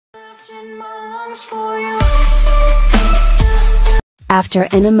After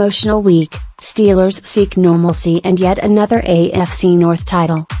an emotional week, Steelers seek normalcy and yet another AFC North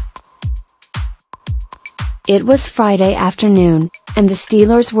title. It was Friday afternoon, and the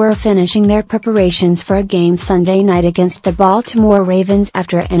Steelers were finishing their preparations for a game Sunday night against the Baltimore Ravens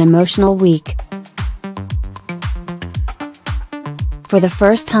after an emotional week. For the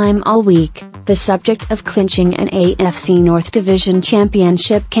first time all week, the subject of clinching an AFC North Division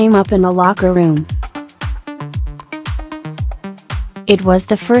championship came up in the locker room. It was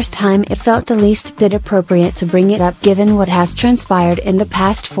the first time it felt the least bit appropriate to bring it up given what has transpired in the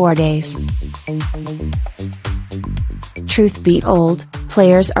past 4 days. Truth be told,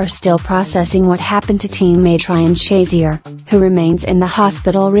 players are still processing what happened to teammate Ryan Shazier, who remains in the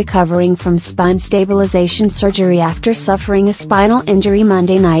hospital recovering from spine stabilization surgery after suffering a spinal injury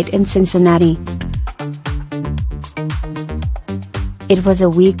Monday night in Cincinnati. It was a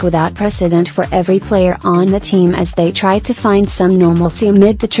week without precedent for every player on the team as they tried to find some normalcy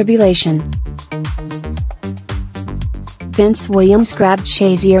amid the tribulation. Vince Williams grabbed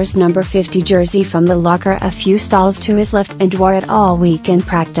Shazier's number 50 jersey from the locker a few stalls to his left and wore it all week in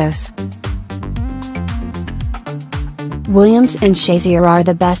practice. Williams and Shazier are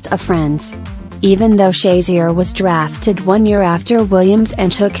the best of friends. Even though Shazier was drafted 1 year after Williams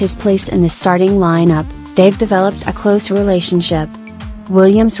and took his place in the starting lineup, they've developed a close relationship.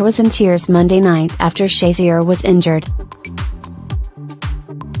 Williams was in tears Monday night after Shazier was injured.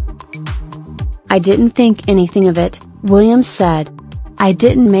 "I didn't think anything of it," Williams said. "I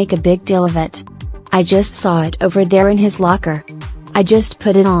didn't make a big deal of it. I just saw it over there in his locker. I just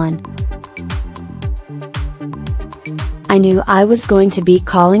put it on. I knew I was going to be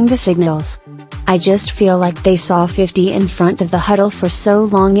calling the signals. I just feel like they saw 50 in front of the huddle for so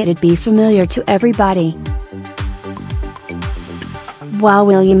long it'd be familiar to everybody." While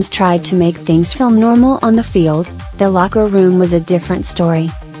Williams tried to make things feel normal on the field, the locker room was a different story.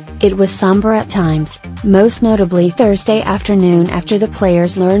 It was somber at times, most notably Thursday afternoon after the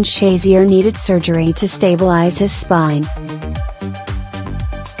players learned Shazier needed surgery to stabilize his spine.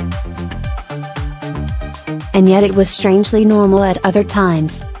 And yet it was strangely normal at other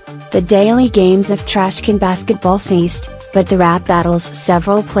times. The daily games of trash can basketball ceased, but the rap battles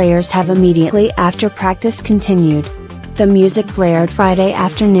several players have immediately after practice continued. The music blared Friday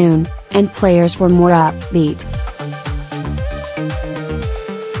afternoon, and players were more upbeat.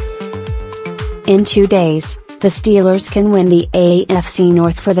 In 2 days, the Steelers can win the AFC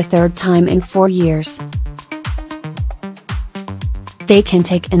North for the third time in 4 years. They can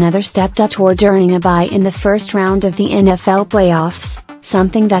take another step toward earning a bye in the first round of the NFL playoffs,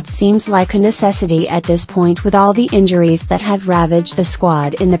 something that seems like a necessity at this point with all the injuries that have ravaged the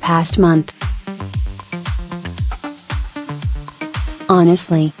squad in the past month.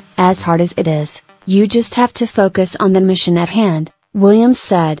 "Honestly, as hard as it is, you just have to focus on the mission at hand," Williams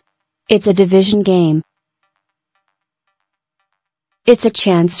said. "It's a division game. It's a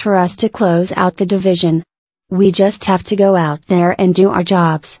chance for us to close out the division. We just have to go out there and do our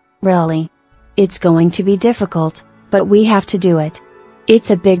jobs, really. It's going to be difficult, but we have to do it.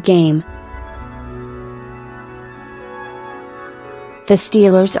 It's a big game." The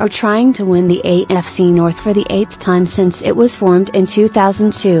Steelers are trying to win the AFC North for the 8th time since it was formed in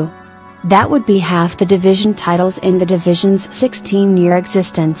 2002. That would be half the division titles in the division's 16-year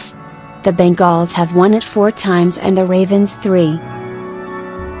existence. The Bengals have won it 4 times and the Ravens 3.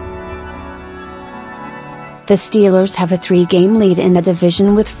 The Steelers have a 3-game lead in the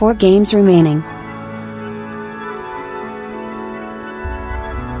division with 4 games remaining.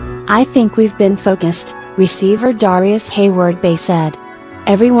 "I think we've been focused," receiver Darius Hayward-Bay said.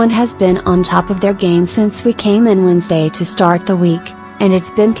 "Everyone has been on top of their game since we came in Wednesday to start the week, and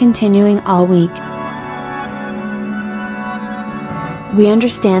it's been continuing all week. We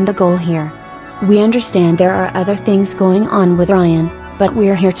understand the goal here. We understand there are other things going on with Ryan, but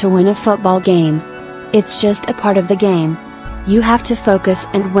we're here to win a football game. It's just a part of the game. You have to focus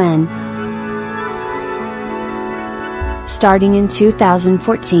and win." Starting in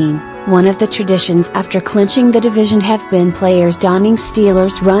 2014, one of the traditions after clinching the division have been players donning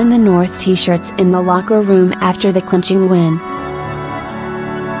Steelers Run the North t-shirts in the locker room after the clinching win.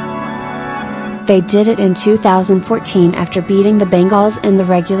 They did it in 2014 after beating the Bengals in the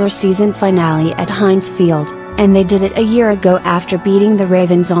regular season finale at Heinz Field, and they did it a year ago after beating the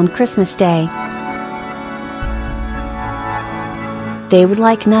Ravens on Christmas Day. They would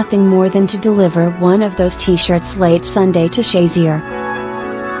like nothing more than to deliver one of those t-shirts late Sunday to Shazier.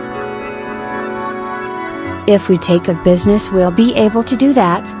 "If we take a business we'll be able to do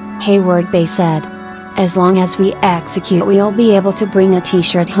that," Hayward-Bay said. As long as we execute, we'll be able to bring a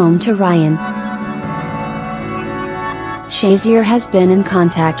t-shirt home to Ryan. Shazier has been in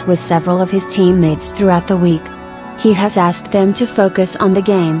contact with several of his teammates throughout the week. He has asked them to focus on the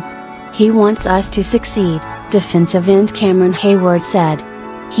game. He wants us to succeed, defensive end Cameron Hayward said.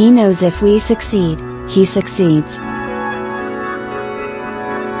 He knows if we succeed, he succeeds.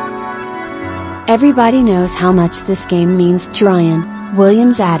 Everybody knows how much this game means to Ryan,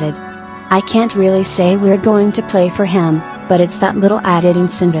 Williams added. I can't really say we're going to play for him, but it's that little added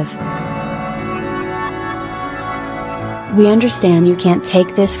incentive. We understand you can't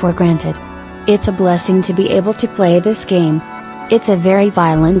take this for granted. It's a blessing to be able to play this game. It's a very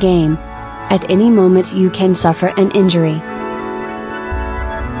violent game. At any moment you can suffer an injury.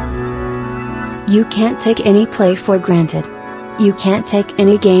 You can't take any play for granted. You can't take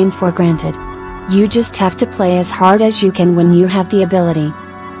any game for granted. You just have to play as hard as you can when you have the ability.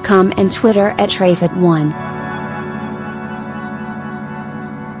 Come and Twitter at Trayfit1.